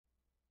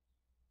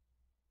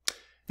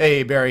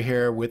Hey, Barry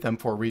here with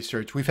M4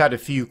 Research. We've had a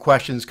few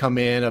questions come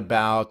in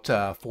about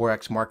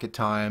Forex market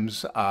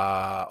times,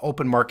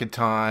 open market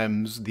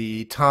times,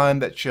 the time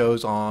that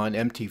shows on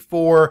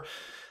MT4,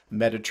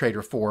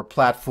 MetaTrader 4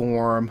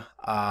 platform.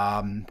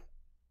 How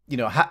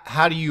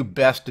do you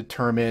best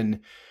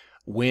determine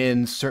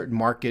when certain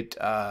markets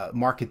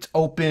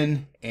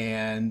open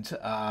and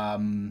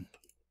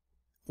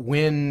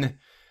when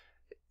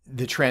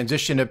the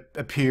transition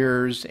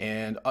appears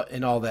and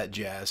all that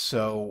jazz.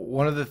 So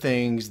one of the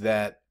things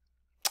that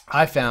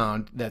I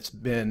found that's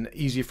been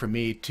easy for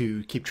me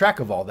to keep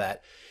track of all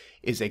that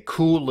is a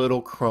cool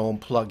little Chrome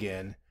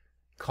plugin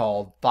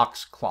called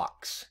Fox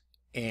Clocks.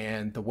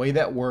 And the way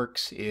that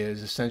works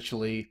is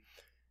essentially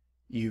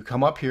you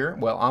come up here.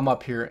 Well, I'm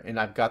up here and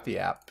I've got the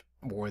app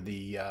or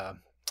the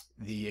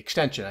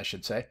extension, I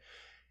should say.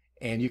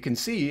 And you can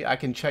see I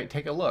can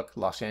take a look.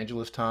 Los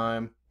Angeles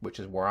time, which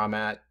is where I'm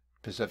at,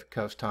 Pacific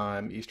Coast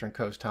time, Eastern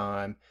Coast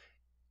time,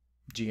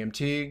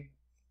 GMT,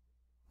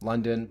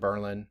 London,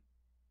 Berlin,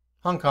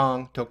 Hong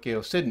Kong,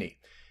 Tokyo, Sydney.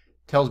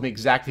 Tells me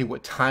exactly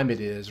what time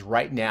it is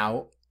right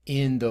now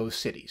in those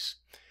cities.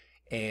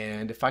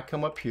 And if I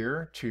come up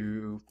here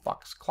to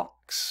Fox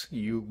Clocks,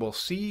 you will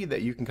see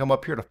that you can come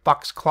up here to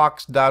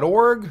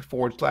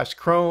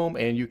foxclocks.org/Chrome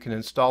and you can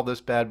install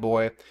this bad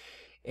boy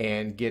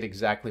and get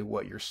exactly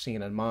what you're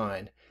seeing in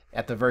mind.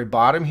 At the very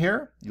bottom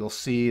here, you'll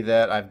see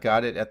that I've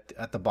got it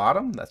at the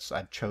bottom.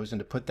 I've chosen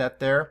to put that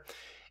there.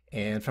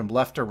 And from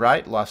left to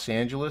right, Los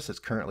Angeles, it's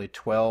currently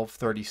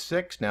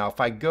 12:36. Now, if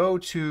I go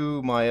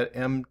to my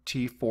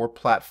MT4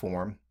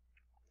 platform,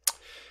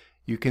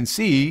 you can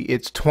see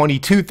it's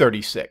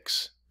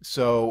 22:36.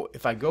 So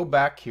if I go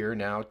back here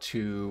now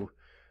to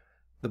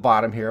the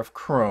bottom here of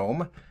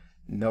Chrome,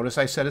 notice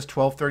I said it's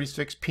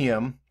 12:36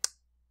 p.m.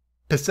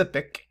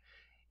 Pacific,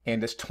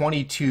 and it's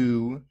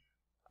 22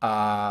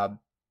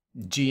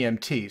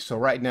 GMT. So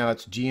right now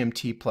it's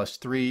GMT plus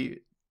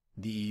 3.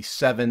 The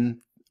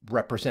 7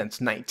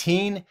 represents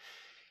 19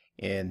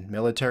 in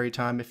military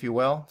time, if you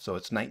will. So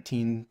it's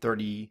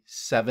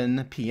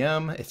 19:37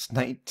 p.m. It's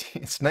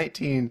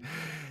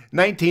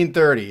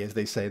 19:30, as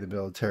they say in the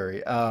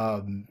military.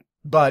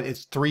 But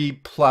it's 3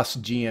 plus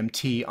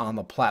GMT on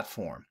the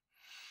platform.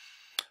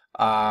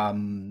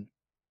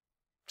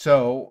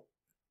 So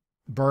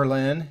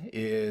Berlin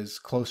is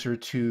closer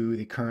to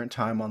the current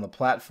time on the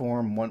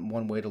platform.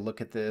 One way to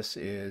look at this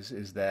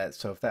is that,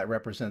 so if that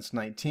represents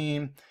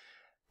 19,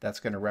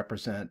 that's going to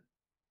represent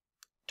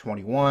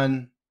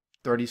 21,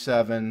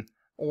 37,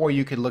 or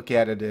you could look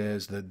at it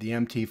as the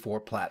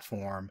MT4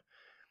 platform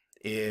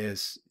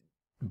is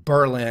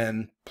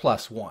Berlin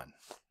plus 1.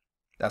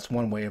 That's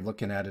one way of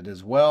looking at it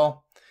as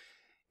well.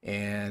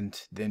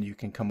 And then you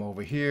can come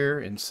over here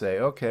and say,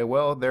 okay,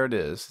 well, there it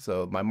is.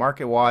 So my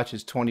market watch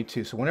is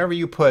 22. So whenever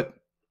you put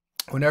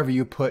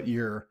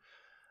your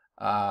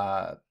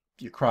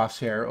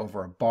crosshair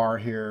over a bar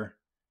here,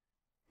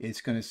 it's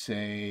going to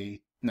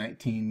say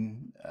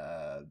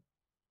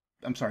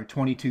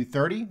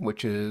 2230,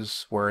 which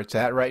is where it's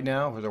at right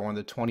now. We're on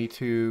the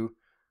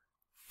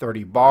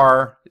 2230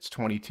 bar. It's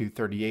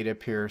 2238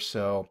 up here.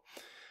 So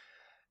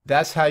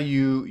that's how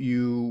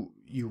you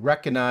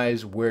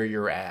recognize where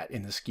you're at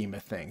in the scheme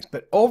of things.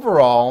 But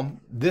overall,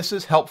 this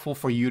is helpful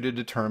for you to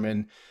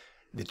determine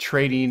the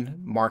trading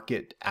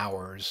market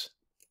hours.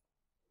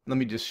 Let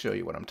me just show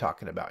you what I'm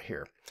talking about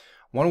here.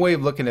 One way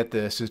of looking at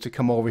this is to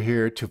come over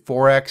here to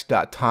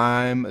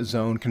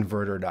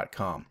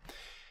forex.timezoneconverter.com.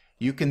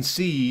 You can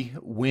see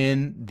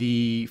when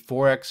the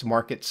Forex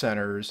market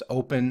centers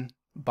open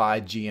by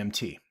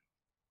GMT.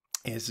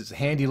 And this is a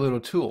handy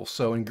little tool.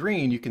 So in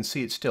green, you can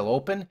see it's still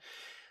open.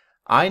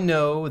 I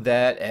know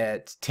that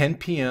at 10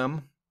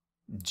 p.m.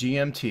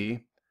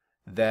 GMT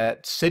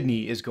that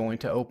Sydney is going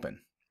to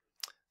open.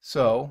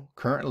 So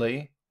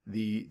currently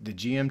the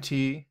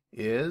GMT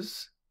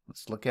is,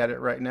 let's look at it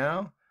right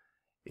now.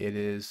 It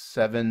is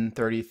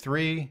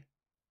 7:33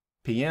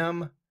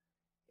 p.m.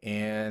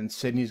 and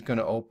Sydney's going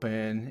to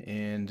open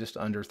in just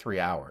under 3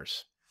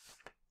 hours.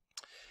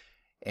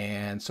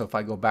 And so if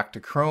I go back to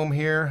Chrome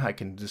here, I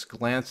can just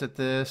glance at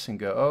this and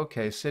go,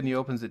 okay, Sydney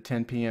opens at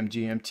 10 p.m.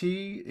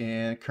 GMT,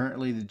 and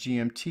currently the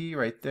GMT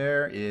right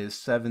there is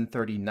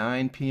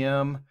 7:39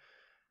 p.m.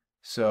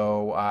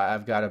 So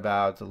I've got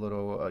about a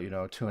little,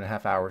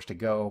 2.5 hours to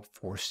go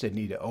for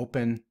Sydney to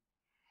open.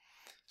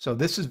 So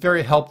this is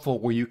very helpful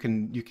where you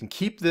can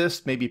keep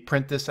this, maybe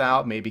print this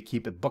out, maybe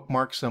keep it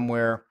bookmarked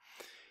somewhere.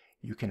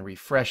 You can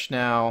refresh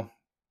now,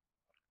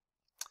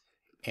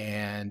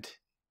 and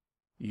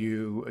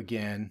you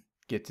again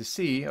get to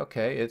see,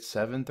 okay, it's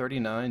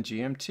 7:39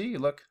 GMT.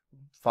 Look,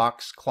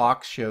 Fox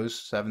Clocks shows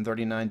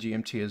 7:39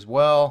 GMT as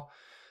well.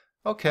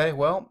 Okay,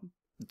 well,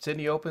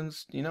 Sydney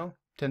opens, 10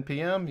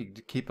 p.m. You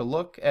keep a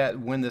look at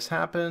when this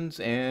happens,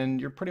 and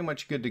you're pretty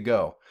much good to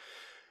go.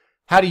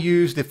 How to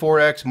use the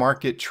Forex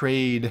market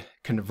trade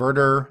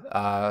converter.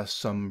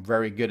 Some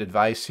very good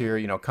advice here.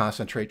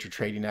 Concentrate your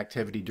trading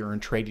activity during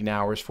trading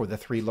hours for the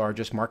 3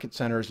 largest market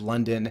centers: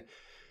 London,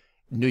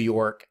 New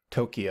York,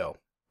 Tokyo.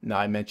 Now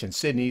I mentioned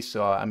Sydney,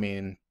 so I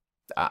mean,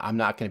 I'm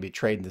not going to be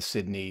trading the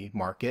Sydney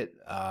market,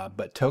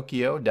 but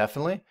Tokyo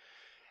definitely.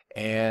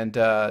 And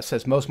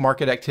says most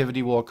market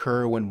activity will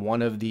occur when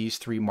one of these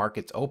three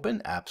markets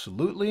open.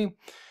 Absolutely.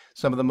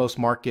 Some of the most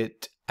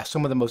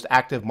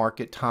active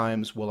market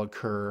times will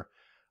occur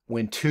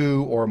when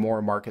two or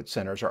more market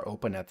centers are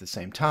open at the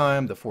same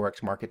time. The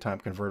Forex market time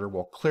converter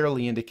will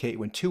clearly indicate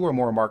when two or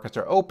more markets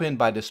are open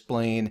by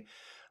displaying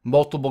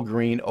multiple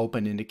green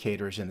open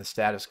indicators in the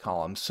status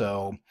column.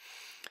 So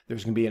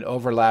there's going to be an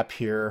overlap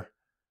here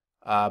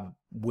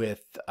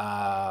with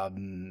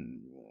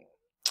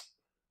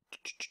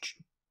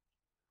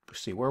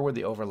see, where would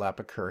the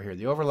overlap occur here?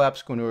 The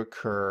overlap's going to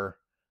occur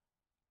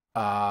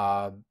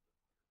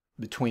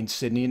between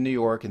Sydney and New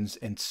York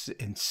and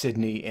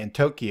Sydney and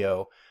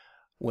Tokyo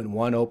when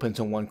one opens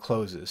and one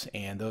closes,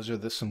 and those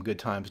are some good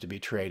times to be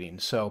trading.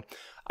 So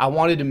I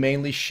wanted to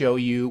mainly show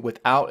you,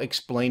 without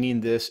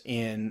explaining this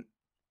in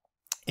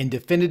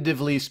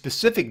definitively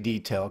specific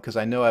detail, because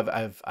I know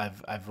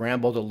I've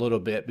rambled a little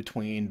bit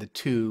between the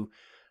two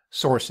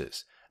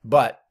sources.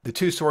 But the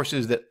two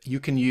sources that you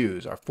can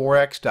use are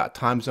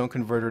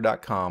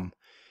forex.timezoneconverter.com,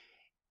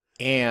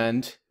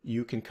 and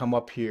you can come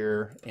up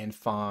here and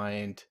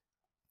find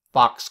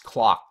Fox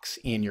Clocks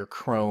in your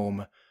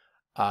Chrome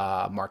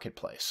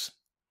marketplace.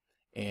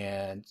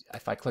 And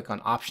if I click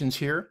on options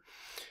here,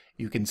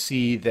 you can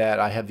see that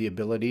I have the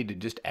ability to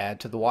just add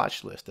to the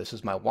watch list. This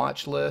is my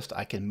watch list.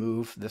 I can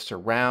move this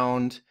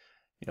around.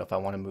 You know, if I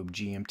want to move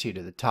GMT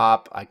to the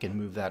top, I can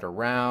move that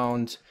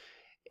around.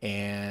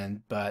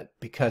 But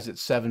because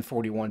it's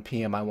 7:41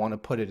 p.m., I want to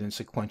put it in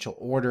sequential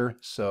order.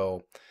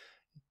 So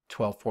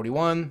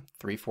 12:41,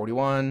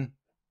 3:41,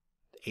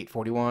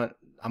 8:41.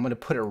 I'm going to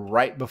put it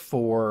right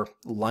before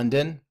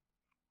London.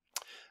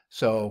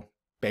 So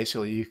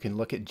basically, you can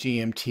look at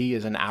GMT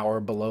as an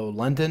hour below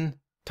London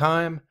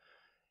time.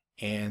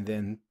 And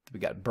then we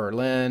got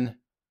Berlin,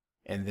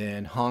 and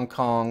then Hong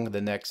Kong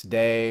the next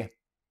day,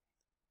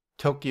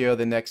 Tokyo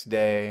the next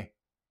day,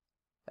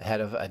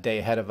 a day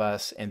ahead of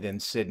us, and then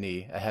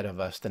Sydney ahead of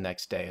us the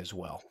next day as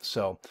well.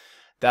 So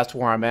that's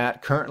where I'm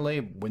at currently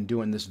when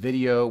doing this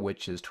video,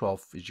 which is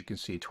 12, as you can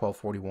see,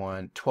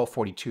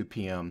 12:42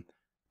 p.m.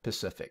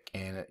 Pacific,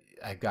 and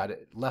I got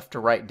it left to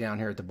right down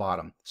here at the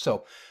bottom.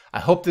 So I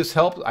hope this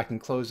helped. I can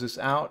close this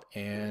out,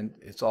 and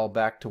it's all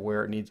back to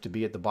where it needs to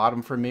be at the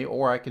bottom for me,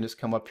 or I can just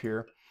come up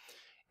here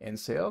and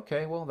say,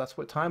 okay, well, that's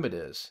what time it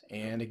is.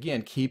 And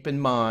again, keep in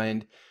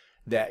mind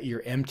that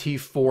your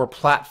MT4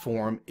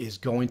 platform is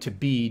going to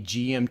be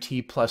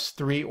GMT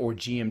 +3 or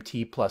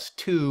GMT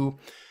 +2,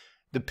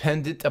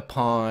 dependent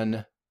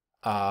upon,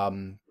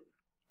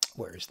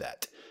 where is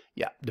that?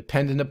 Yeah,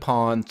 dependent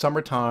upon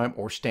summertime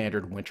or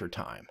standard winter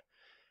time.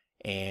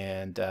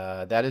 And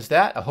that is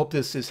that. I hope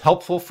this is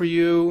helpful for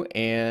you,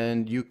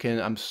 and you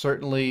can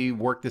certainly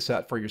work this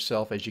out for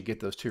yourself as you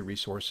get those two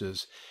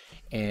resources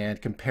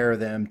and compare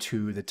them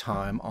to the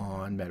time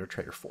on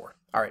MetaTrader 4.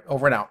 All right,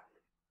 over and out.